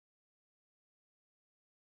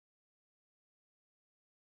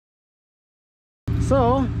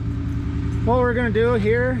So what we're gonna do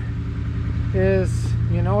here is,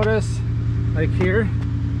 you notice like here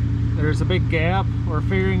there's a big gap. We're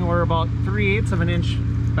figuring we're about 3/8 of an inch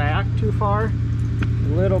back too far. A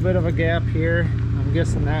little bit of a gap here. I'm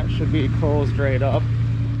guessing that should be closed right up.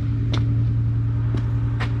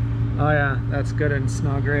 Oh yeah, that's good and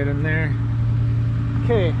snug right in there.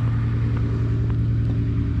 Okay,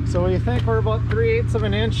 so we think we're about 3/8 of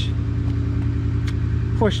an inch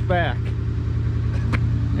pushed back.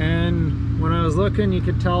 And when I was looking, you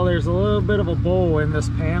could tell there's a little bit of a bow in this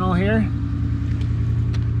panel here.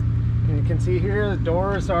 And you can see here the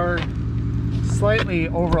doors are slightly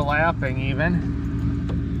overlapping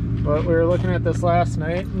even. But we were looking at this last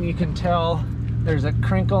night and you can tell there's a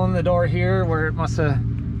crinkle in the door here where it must have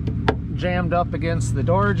jammed up against the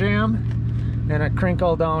door jamb. And a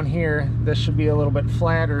crinkle down here. This should be a little bit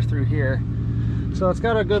flatter through here. So it's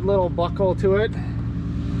got a good little buckle to it.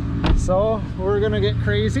 So we're gonna get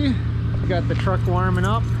crazy. We got the truck warming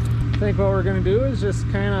up. I think what we're gonna do is just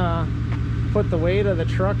kind of put the weight of the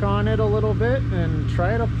truck on it a little bit and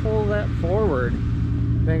try to pull that forward.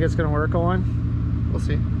 Think it's gonna work, Owen? We'll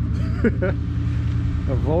see.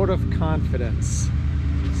 A vote of confidence.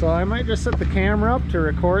 So I might just set the camera up to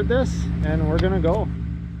record this and we're gonna go.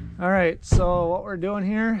 All right, so what we're doing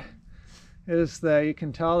here is that you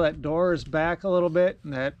can tell that door is back a little bit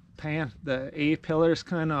and that the A pillar's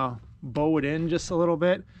kind of bowed in just a little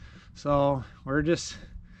bit. So we're just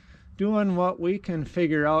doing what we can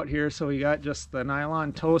figure out here. So we got just the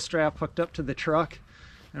nylon tow strap hooked up to the truck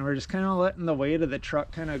and we're just kind of letting the weight of the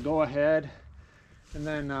truck kind of go ahead and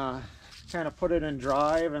then kind of put it in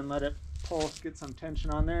drive and let it pull, get some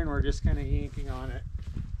tension on there, and we're just kind of yanking on it.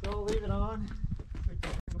 So I'll leave it on.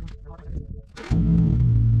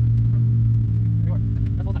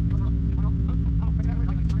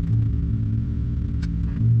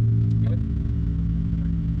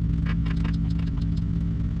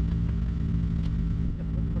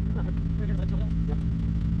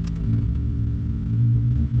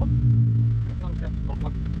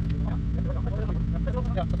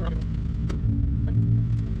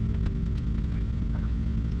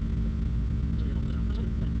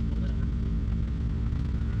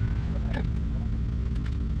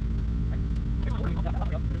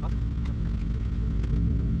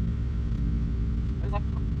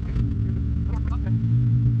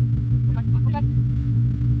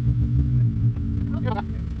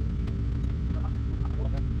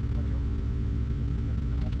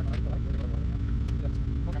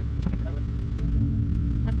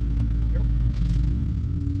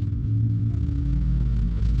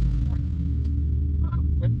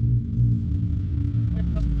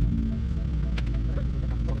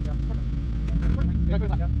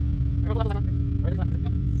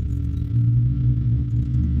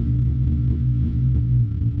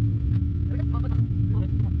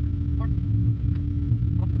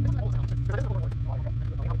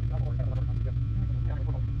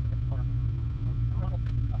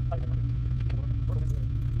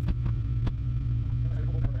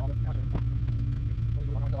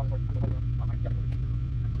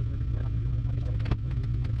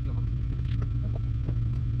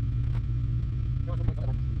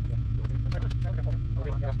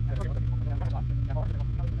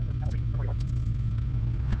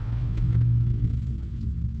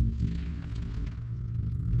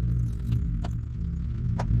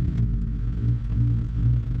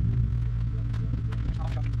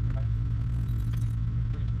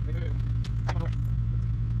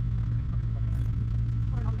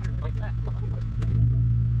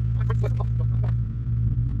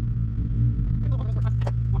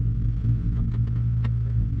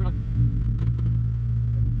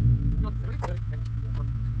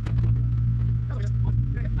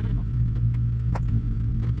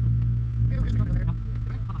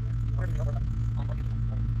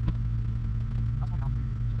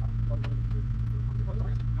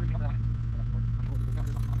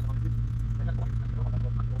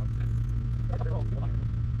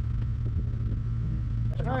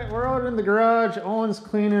 Alright, we're out in the garage. Owen's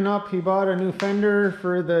cleaning up. He bought a new fender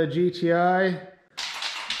for the GTI.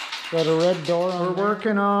 Got a red door. We're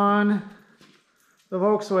working on the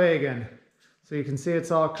Volkswagen. So you can see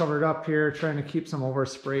it's all covered up here, trying to keep some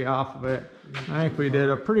overspray off of it. I think we did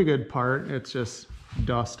a pretty good part. It's just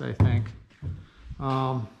dust, I think.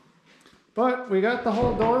 But we got the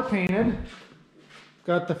whole door painted.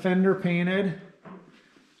 Got the fender painted.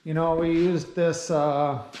 You know, we used this,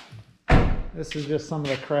 this is just some of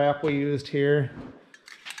the crap we used here.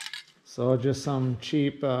 So just some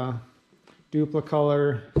cheap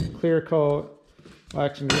Duplicolor clear coat,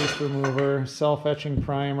 wax and grease remover, self-etching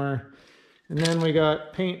primer, And then we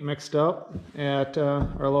got paint mixed up at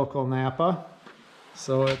our local Napa.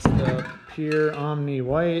 So it's the Pure Omni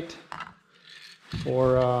White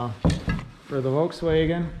for the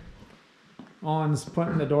Volkswagen. Owen's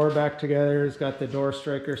putting the door back together. He's got the door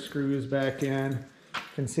striker screws back in. You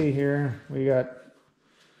can see here we got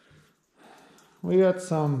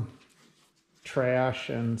some trash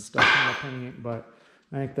and stuff in the paint, but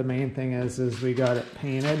I think the main thing is we got it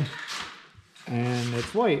painted and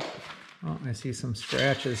it's white. Oh, I see some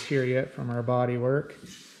scratches here yet from our body work.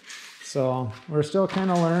 So we're still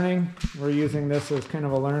kind of learning. We're using this as kind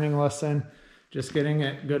of a learning lesson, just getting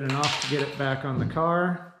it good enough to get it back on the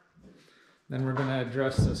car. Then we're going to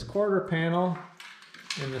address this quarter panel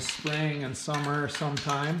in the spring and summer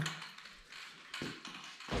sometime.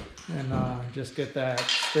 And just get that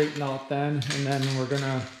straightened out then. And then we're going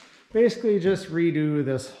to basically just redo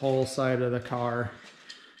this whole side of the car.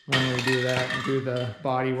 When we do that and do the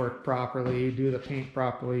body work properly, do the paint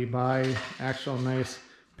properly, buy actual nice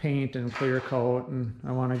paint and clear coat. And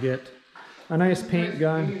I want to get a nice paint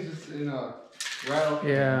gun. It's in a rattle can.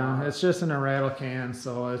 Yeah, it's just in a rattle can,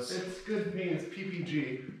 so it's good paint. It's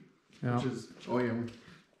PPG, yeah, which is OEM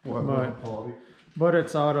quality. But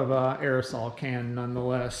it's out of a aerosol can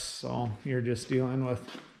nonetheless, so you're just dealing with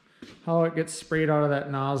how it gets sprayed out of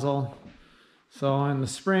that nozzle. So in the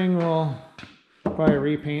spring we'll probably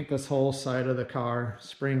repaint this whole side of the car,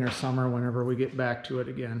 spring or summer, whenever we get back to it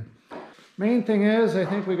again. Main thing is, I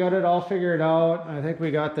think we got it all figured out. I think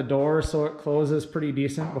we got the door so it closes pretty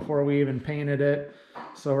decent before we even painted it.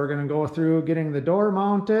 So we're gonna go through getting the door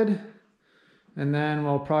mounted, and then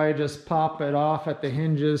we'll probably just pop it off at the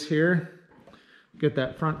hinges here. Get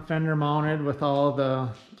that front fender mounted with all the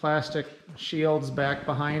plastic shields back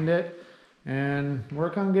behind it, and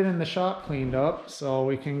work on getting the shop cleaned up so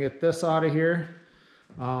we can get this out of here.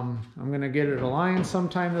 I'm gonna get it aligned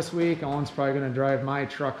sometime this week. Owen's probably gonna drive my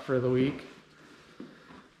truck for the week.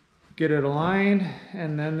 Get it aligned,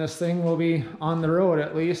 and then this thing will be on the road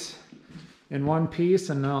at least in one piece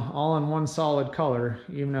and all in one solid color,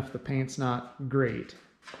 even if the paint's not great.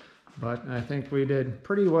 But I think we did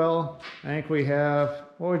pretty well. I think we have,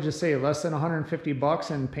 what would you say, less than 150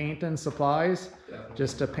 bucks in paint and supplies. Definitely.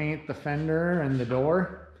 Just to paint the fender and the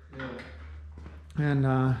door. Yeah.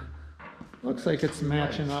 And looks like it's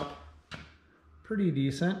matching up pretty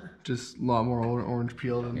decent. Just a lot more orange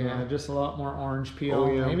peel than yeah, just a lot more orange peel.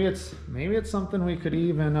 Oh, yeah. Maybe it's something we could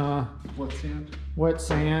even wet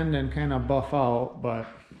sand and kind of buff out,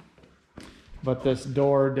 but this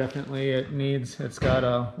door definitely, it's got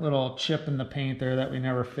a little chip in the paint there that we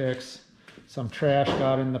never fixed. Some trash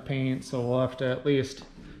got in the paint, so we'll have to at least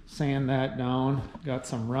sand that down. Got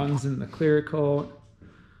some runs in the clear coat.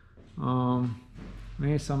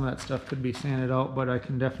 Maybe some of that stuff could be sanded out, but I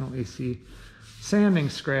can definitely see sanding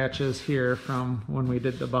scratches here from when we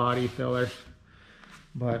did the body filler.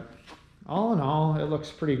 But all in all, it looks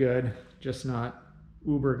pretty good, just not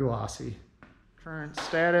uber glossy. Current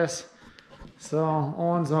status. So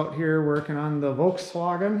Owen's out here working on the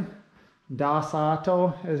Volkswagen Das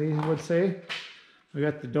Auto, as he would say. We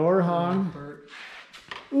got the door hung.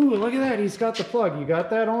 Ooh, look at that, he's got the plug. You got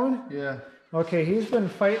that, Owen? Yeah. Okay, he's been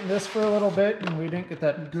fighting this for a little bit and we didn't get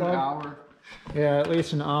that plug. An hour. Yeah, at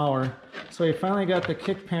least an hour. So we finally got the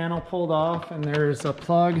kick panel pulled off, and there's a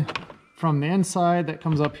plug from the inside that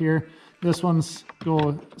comes up here. This one's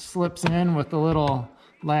slips in with the little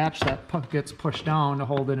latch that gets pushed down to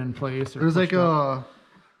hold it in place. There's like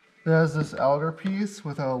there's this outer piece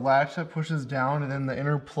with a latch that pushes down, and then the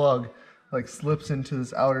inner plug like slips into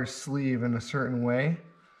this outer sleeve in a certain way,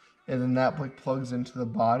 and then that like plugs into the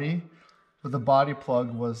body. But the body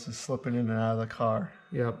plug was just slipping in and out of the car.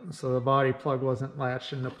 Yep, so the body plug wasn't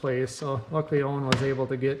latched into place, so luckily Owen was able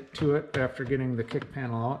to get to it after getting the kick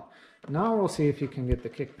panel out. Now we'll see if he can get the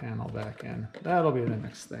kick panel back in. That'll be the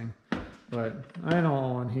next thing. But I know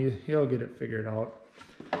Owen, he'll get it figured out.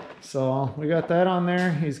 So we got that on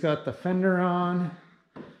there. He's got the fender on,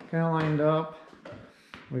 kind of lined up.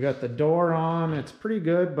 We got the door on. It's pretty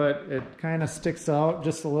good, but it kind of sticks out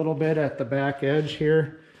just a little bit at the back edge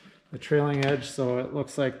here. The trailing edge, so it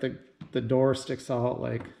looks like the door sticks out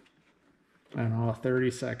like, I don't know, a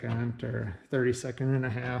 32nd or 32nd and a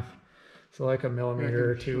half. So like a millimeter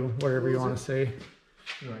or two, whatever you want to say.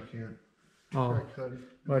 No, I can't. Oh,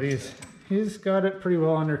 but he's got it pretty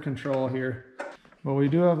well under control here. But we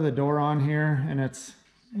do have the door on here, and it's,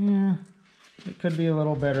 yeah, it could be a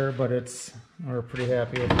little better, but we're pretty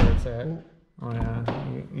happy with where it's at. Oh yeah,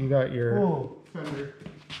 you got your... Oh, fender.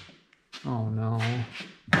 Oh no.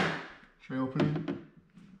 Should I open it?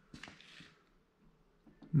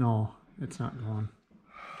 No, it's not going.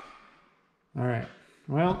 All right.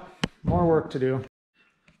 Well, more work to do.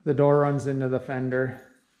 The door runs into the fender.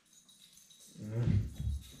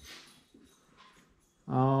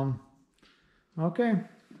 Okay,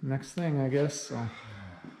 next thing I guess. So.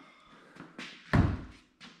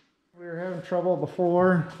 We were having trouble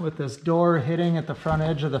before with this door hitting at the front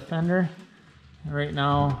edge of the fender. Right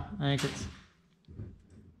now, I think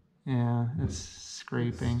it's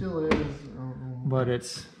scraping. It still is. But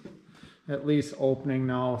it's at least opening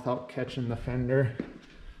now without catching the fender.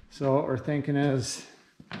 So what we're thinking is,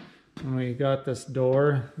 when we got this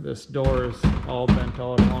door is all bent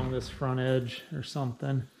out along this front edge or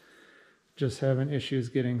something. Just having issues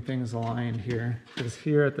getting things aligned here. Because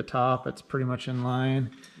here at the top, it's pretty much in line.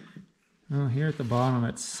 Well, here at the bottom,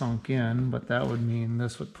 it's sunk in, but that would mean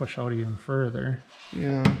this would push out even further.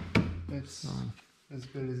 Yeah, it's as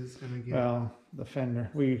good as it's gonna get. Well, the fender,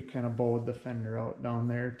 we kind of bowed the fender out down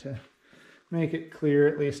there to make it clear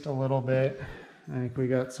at least a little bit. I think we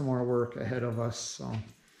got some more work ahead of us, so.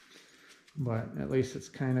 But at least it's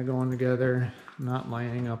kind of going together, not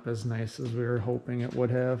lining up as nice as we were hoping it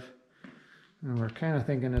would have. And we're kind of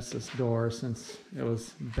thinking it's this door since it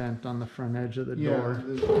was bent on the front edge of the door.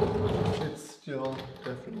 It's still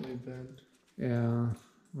definitely bent. Yeah,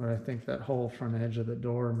 but I think that whole front edge of the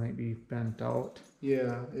door might be bent out.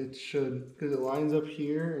 Yeah, it should, because it lines up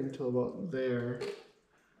here until about there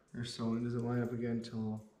or so, and doesn't line up again until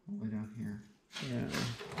all the way down here. Yeah.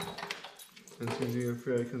 So it's going to be a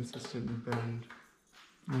fairly consistent bend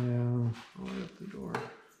Yeah. all the way up the door.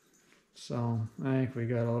 So I think we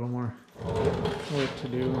got a little more work to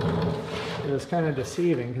do. It was kind of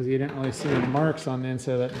deceiving because you didn't really see the marks on the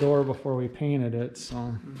inside of that door before we painted it.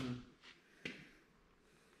 So.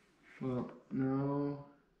 Well, no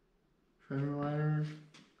fender liner,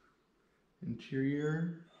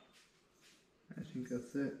 interior. I think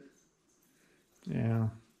that's it. Yeah.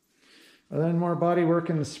 Well, then more body work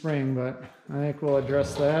in the spring, but I think we'll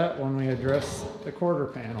address that when we address the quarter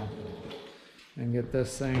panel and get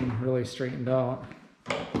this thing really straightened out.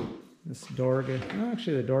 This door gap, well,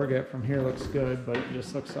 actually the door gap from here looks good, but it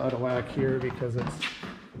just looks out of whack here because it's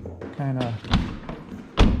kind of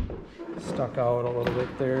stuck out a little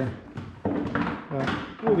bit there. But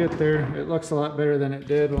we'll get there. It looks a lot better than it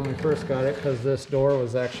did when we first got it because this door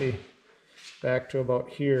was actually back to about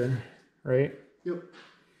here, right? Yep.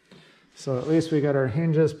 So at least we got our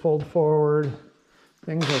hinges pulled forward.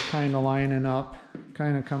 Things are kind of lining up,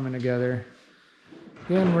 kind of coming together.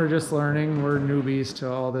 Again, we're just learning. We're newbies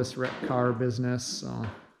to all this wreck car business, so.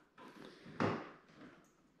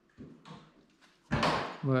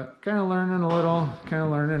 But kind of learning a little, kind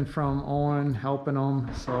of learning from Owen, helping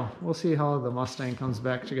him. So we'll see how the Mustang comes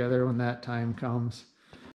back together when that time comes.